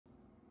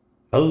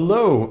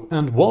Hello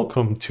and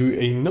welcome to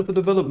another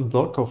development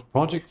blog of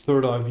Project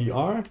Third Eye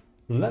VR.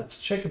 Let's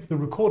check if the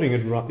recording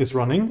is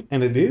running,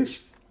 and it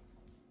is.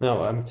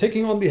 Now I'm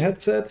taking on the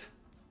headset.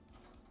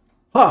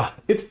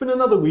 It's been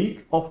another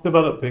week of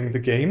developing the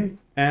game,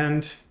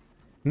 and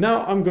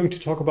now I'm going to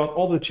talk about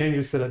all the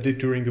changes that I did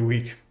during the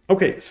week.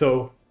 Okay,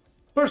 so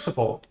first of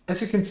all,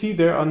 as you can see,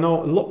 there are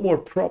now a lot more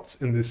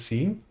props in this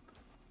scene.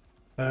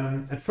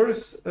 At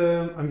first,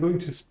 I'm going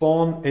to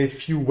spawn a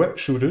few web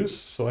shooters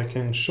so I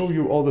can show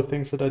you all the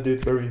things that I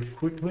did very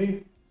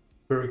quickly.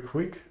 Very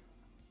quick.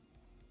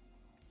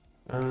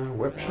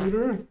 Web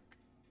shooter.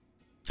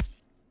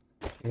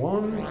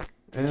 1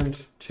 and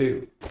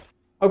 2.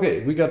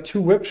 Okay, we got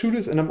 2 web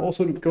shooters, and I'm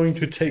also going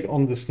to take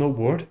on the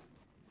snowboard.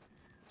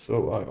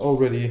 So I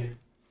already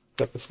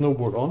got the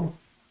snowboard on.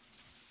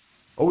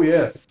 Oh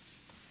yeah.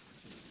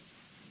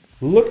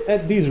 Look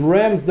at these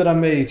ramps that I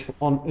made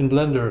in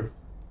Blender.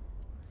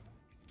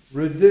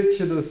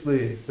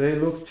 Ridiculously, they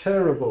look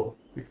terrible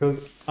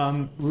because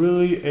I'm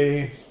really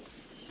a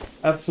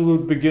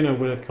absolute beginner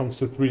when it comes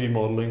to 3D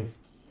modeling.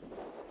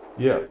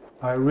 Yeah,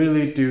 I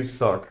really do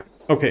suck.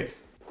 Okay,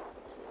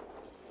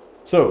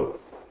 so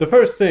the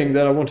first thing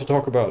that I want to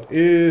talk about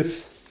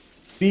is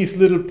these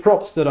little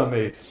props that I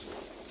made.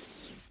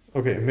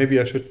 Okay, maybe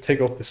I should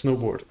take off the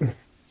snowboard.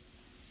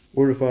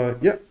 Or if I...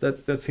 yeah,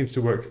 that seems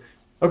to work.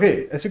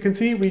 Okay, as you can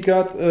see, we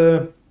got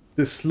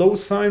this slow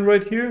sign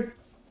right here.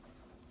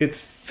 It's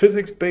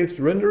physics-based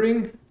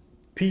rendering,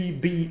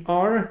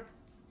 PBR,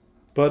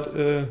 but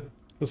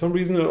for some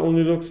reason it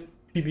only looks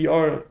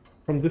PBR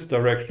from this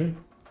direction,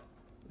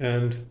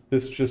 and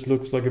this just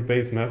looks like a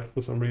base map for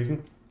some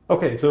reason.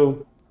 Okay,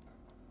 so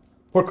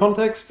for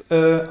context,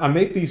 I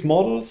made these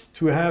models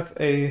to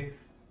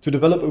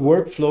develop a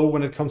workflow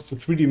when it comes to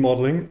 3D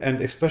modeling,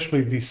 and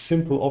especially these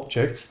simple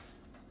objects,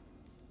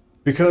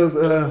 because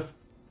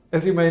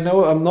as you may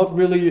know, I'm not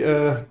really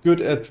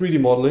good at 3D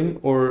modeling,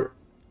 or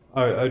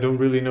I don't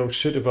really know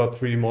shit about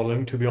 3D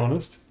modeling, to be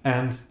honest.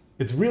 And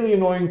it's really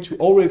annoying to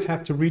always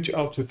have to reach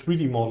out to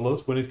 3D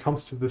modelers when it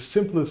comes to the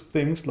simplest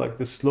things like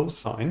the slow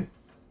sign.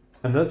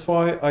 And that's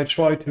why I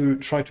try to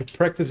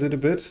practice it a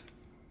bit.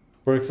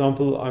 For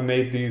example, I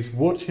made these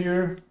wood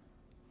here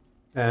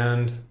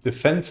and the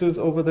fences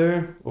over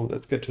there. Oh,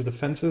 let's get to the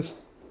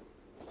fences.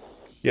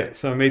 Yeah,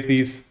 so I made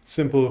these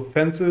simple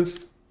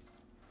fences.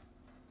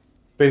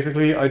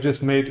 Basically, I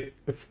just made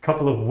a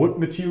couple of wood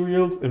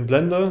materials in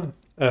Blender.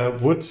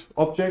 Wood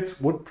objects,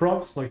 wood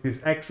props, like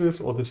these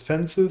axes or this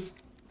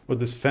fences, or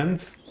this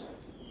fence.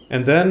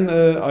 And then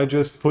I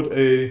just put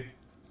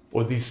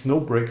these snow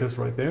breakers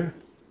right there.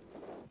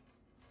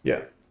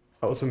 Yeah,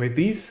 I also made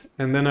these.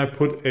 And then I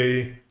put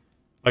a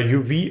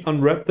UV,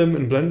 unwrap them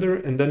in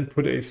Blender, and then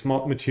put a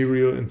smart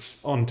material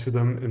onto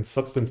them in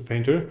Substance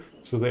Painter.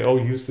 So they all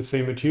use the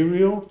same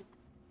material.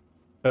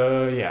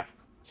 Yeah,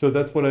 so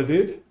that's what I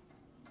did.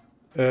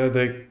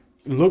 They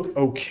look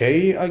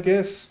okay, I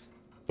guess.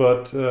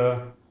 But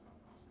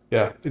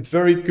yeah, it's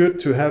very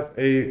good to have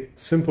a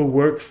simple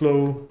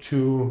workflow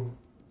to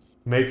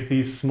make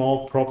these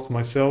small props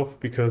myself,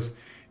 because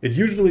it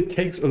usually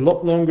takes a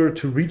lot longer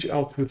to reach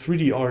out to a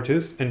 3D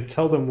artist and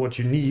tell them what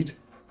you need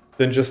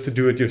than just to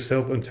do it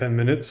yourself in 10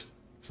 minutes.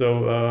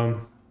 So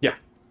yeah,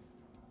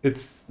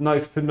 it's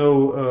nice to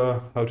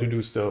know how to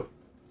do stuff.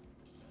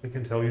 I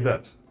can tell you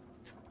that.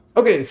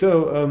 Okay,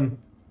 so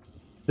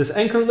this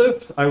anchor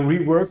lift, I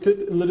reworked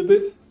it a little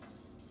bit.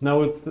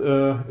 Now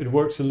it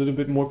works a little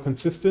bit more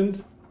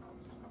consistent,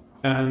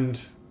 and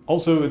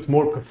also it's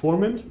more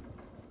performant.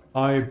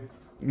 I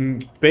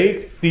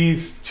baked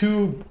these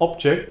 2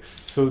 objects,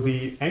 so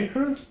the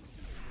anchor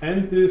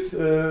and this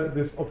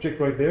object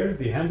right there,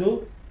 the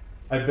handle.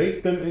 I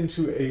baked them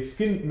into a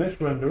skin mesh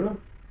renderer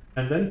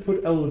and then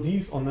put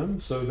LODs on them,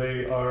 so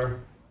they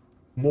are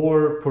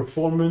more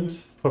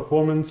performant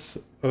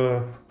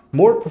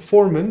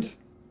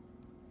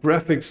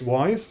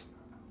graphics-wise.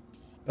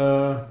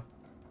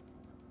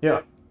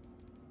 Yeah,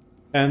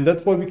 and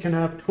that's why we can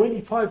have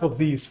 25 of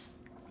these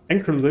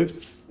anchor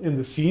lifts in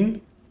the scene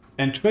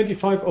and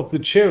 25 of the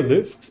chair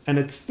lifts, and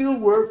it still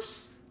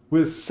works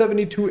with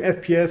 72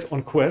 FPS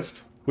on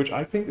Quest, which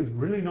I think is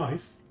really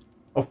nice.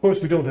 Of course,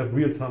 we don't have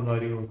real-time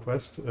lighting on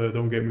Quest,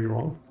 don't get me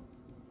wrong.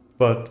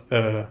 But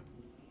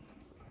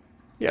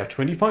yeah,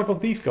 25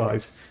 of these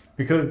guys,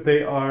 because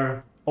they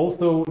are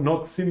also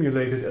not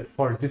simulated at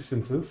far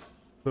distances.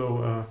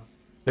 So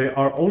they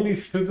are only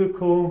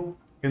physical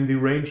in the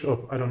range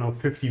of, I don't know,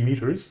 50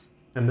 meters,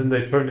 and then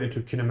they turn into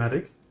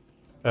kinematic.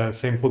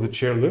 Same for the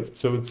chair lift,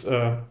 so it's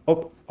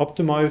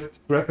optimized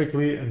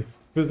graphically and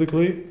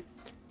physically.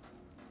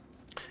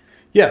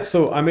 Yeah,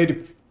 so I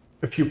made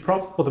a few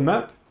props for the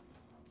map.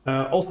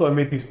 Also, I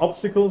made these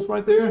obstacles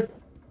right there.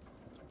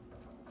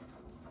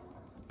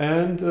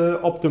 And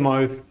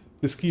optimized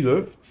the ski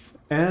lifts.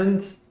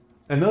 And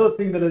another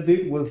thing that I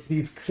did was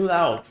these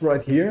clouds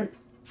right here.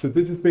 So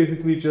this is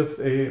basically just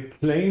a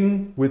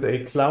plane with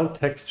a cloud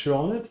texture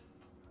on it.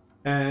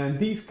 And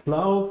these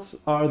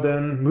clouds are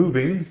then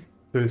moving.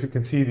 So as you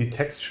can see, the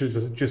texture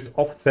just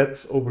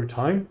offsets over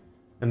time.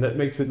 And that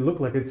makes it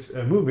look like it's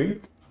moving.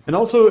 And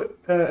also,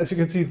 as you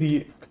can see,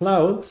 the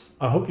clouds,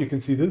 I hope you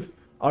can see this,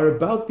 are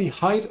about the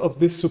height of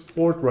this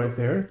support right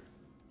there.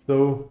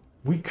 So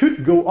we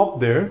could go up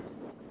there,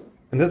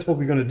 and that's what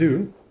we're going to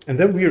do. And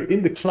then we are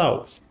in the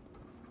clouds,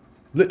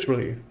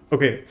 literally.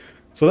 Okay,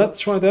 so let's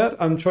try that.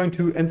 I'm trying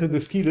to enter the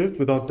ski lift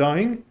without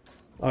dying.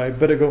 I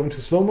better go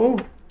into slow-mo.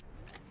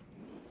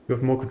 You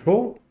have more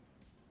control.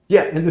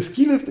 Yeah, and the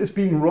ski lift is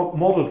being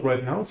modeled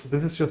right now. So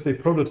this is just a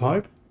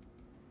prototype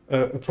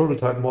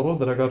model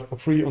that I got for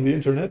free on the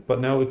internet, but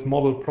now it's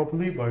modeled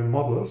properly by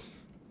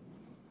modelers.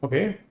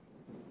 Okay.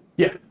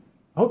 Yeah,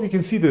 I hope you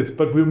can see this,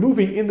 but we're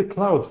moving in the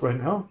clouds right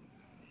now.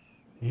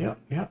 Yeah.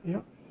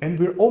 And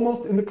we're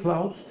almost in the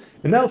clouds.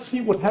 And now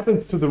see what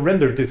happens to the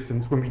render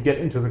distance when we get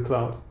into the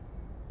cloud.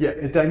 Yeah,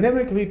 it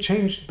dynamically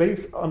changed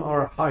based on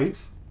our height.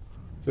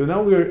 So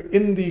now we're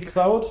in the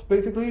cloud,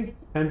 basically,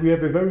 and we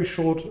have a very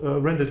short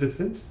render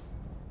distance.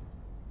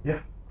 Yeah,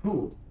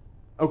 cool.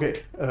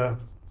 Okay,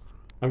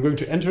 I'm going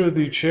to enter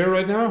the chair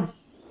right now.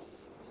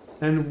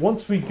 And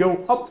once we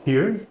go up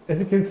here, as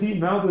you can see,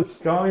 now the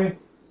sky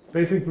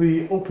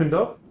basically opened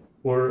up.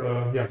 Or,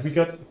 yeah, we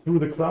got through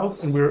the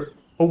clouds and we're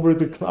over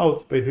the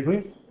clouds,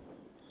 basically.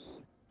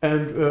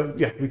 And,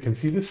 yeah, we can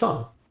see the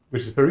sun,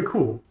 which is very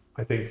cool,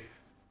 I think.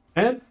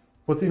 And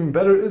what's even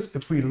better is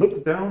if we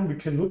look down, we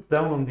can look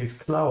down on these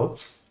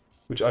clouds,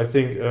 which I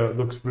think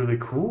looks really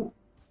cool.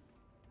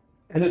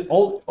 And it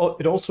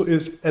also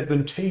is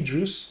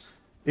advantageous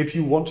if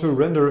you want to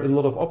render a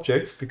lot of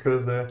objects,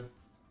 because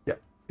yeah,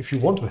 if you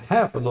want to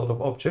have a lot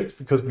of objects,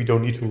 because we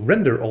don't need to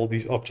render all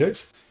these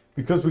objects,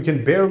 because we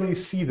can barely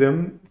see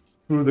them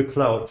through the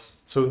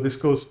clouds. So this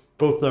goes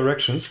both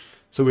directions.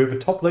 So we have a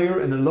top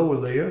layer and a lower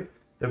layer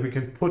that we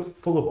can put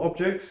full of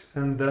objects,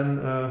 and then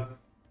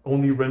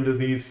only render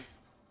these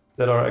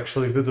that are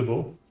actually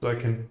visible. So I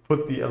can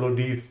put the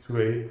LODs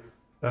to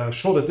a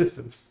shorter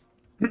distance,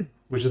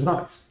 which is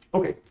nice.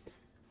 Okay.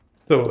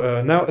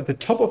 So now at the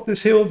top of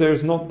this hill,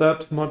 there's not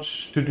that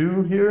much to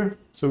do here.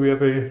 So we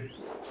have a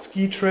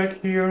ski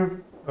track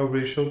here. I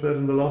already showed that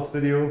in the last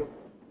video.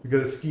 We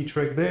got a ski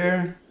track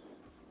there.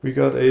 We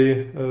got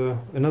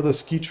another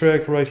ski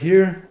track right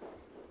here.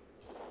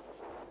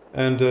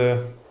 And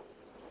I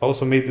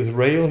also made this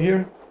rail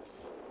here.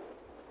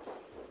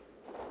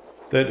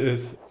 That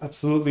is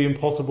absolutely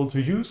impossible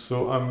to use,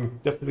 so I'm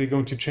definitely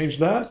going to change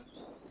that.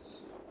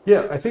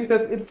 Yeah, I think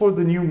that's it for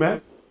the new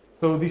map.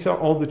 So these are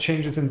all the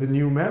changes in the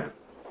new map.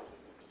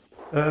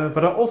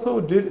 But I also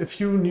did a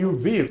few new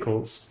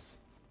vehicles.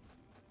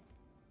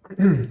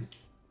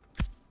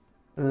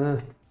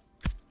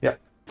 Yeah.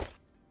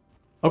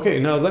 Okay,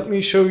 now let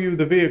me show you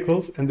the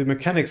vehicles and the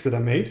mechanics that I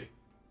made.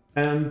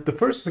 And the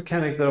first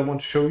mechanic that I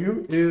want to show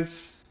you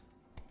is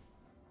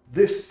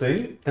this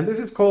thing. And this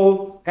is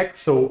called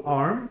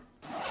Exoarm.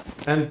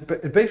 And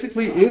it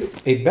basically is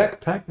a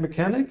backpack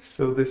mechanic.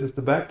 So this is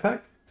the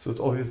backpack. So it's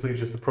obviously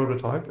just a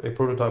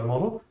prototype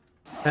model.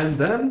 And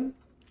then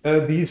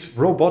these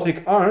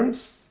robotic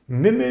arms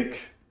mimic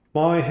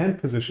my hand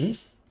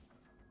positions,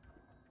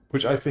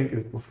 which I think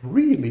is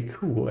really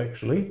cool,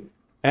 actually.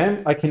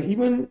 And I can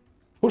even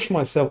push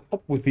myself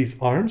up with these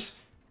arms.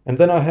 And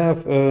then I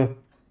have,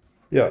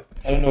 yeah,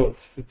 I don't know,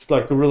 it's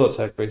like gorilla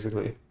tag,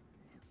 basically.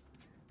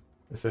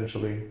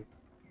 Essentially.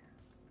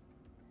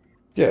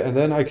 Yeah, and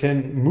then I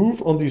can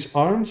move on these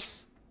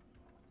arms,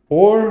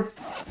 or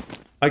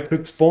I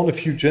could spawn a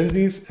few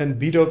Genzies and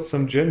beat up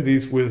some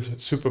Genzies with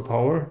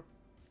superpower,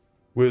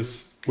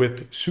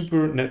 with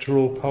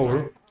supernatural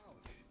power.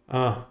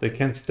 Ah, they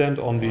can't stand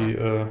on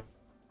the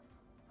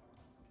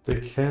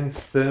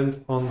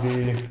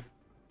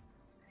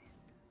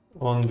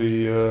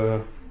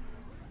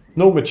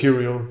snow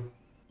material.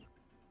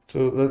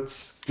 So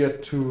let's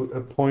get to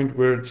a point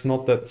where it's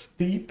not that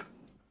steep,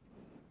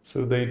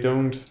 so they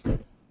don't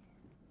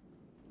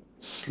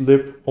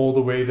slip all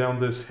the way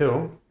down this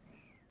hill.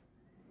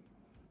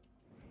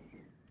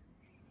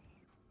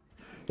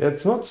 Yeah,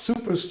 it's not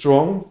super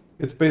strong.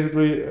 It's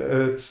basically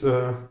it's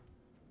the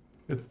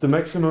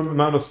maximum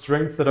amount of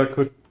strength that I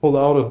could pull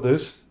out of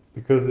this,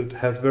 because it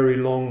has very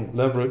long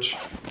leverage.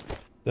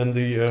 Then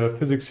the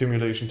physics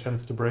simulation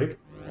tends to break.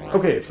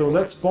 Okay, so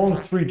let's spawn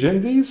 3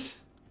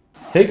 Genzies.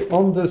 Take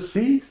on the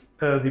seat,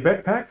 the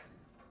backpack,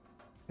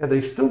 and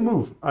they still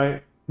move. I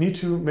need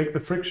to make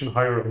the friction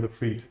higher on the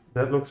feet.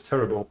 That looks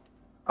terrible.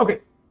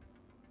 Okay.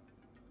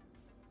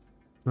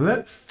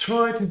 Let's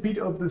try to beat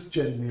up this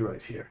Genzi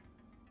right here.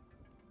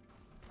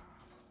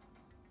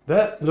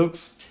 That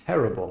looks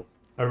terrible.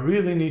 I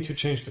really need to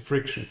change the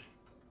friction.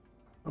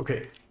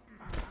 Okay.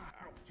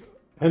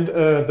 And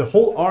the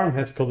whole arm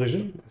has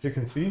collision, as you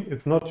can see.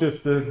 It's not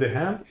just the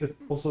hand, it's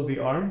also the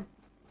arm.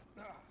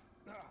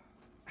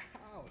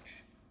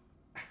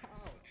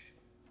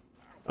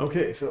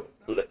 Okay, so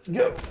let's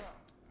go.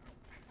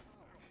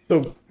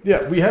 So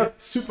yeah, we have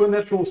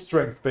supernatural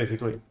strength,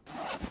 basically.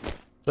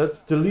 Let's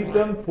delete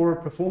them for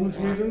performance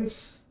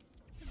reasons.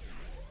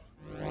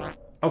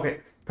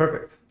 Okay,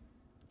 perfect.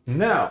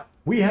 Now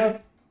we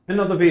have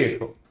another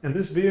vehicle, and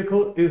this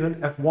vehicle is an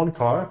F1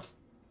 car,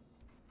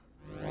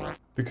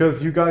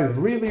 because you guys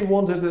really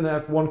wanted an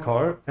F1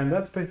 car, and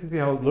that's basically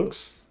how it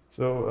looks.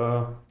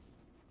 So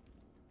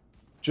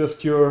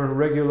just your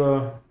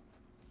regular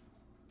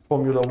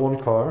Formula 1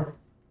 car.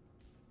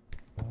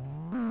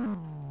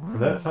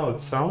 That's how it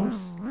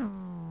sounds.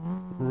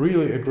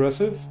 Really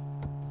aggressive.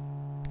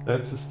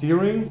 That's the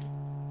steering.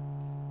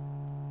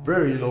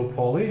 Very low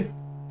poly.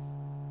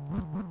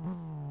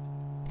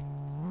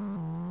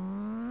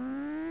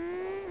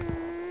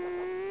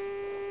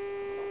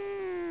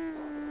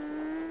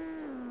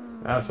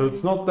 So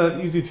it's not that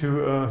easy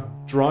to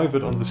drive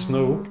it on the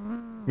snow.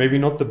 Maybe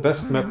not the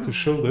best map to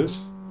show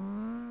this.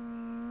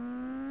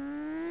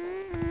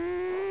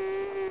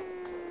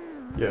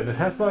 Yeah, and it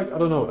has like, I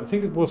don't know, I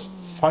think it was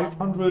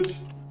 500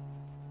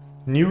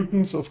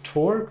 newtons of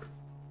torque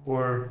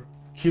or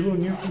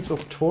kilonewtons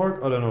of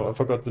torque. I don't know, I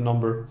forgot the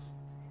number.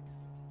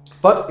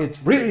 But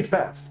it's really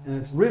fast and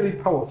it's really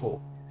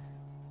powerful.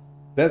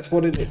 That's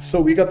what it is.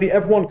 So we got the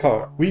F1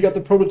 car, we got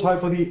the prototype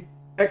for the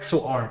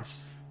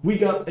Exoarms. We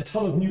got a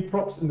ton of new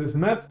props in this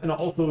map, and I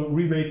also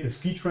remade the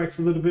ski tracks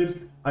a little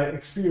bit. I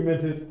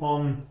experimented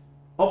on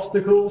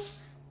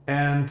obstacles,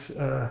 and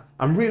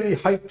I'm really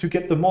hyped to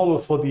get the model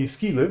for the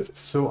ski lift,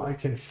 so I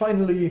can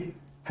finally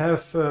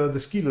have the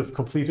ski lift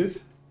complete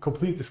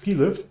the ski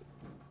lift.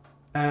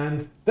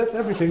 And that's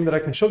everything that I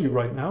can show you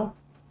right now.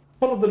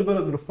 Follow the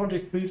development of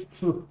Project Fleet,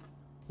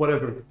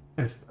 whatever.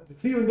 And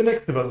see you in the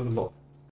next development log.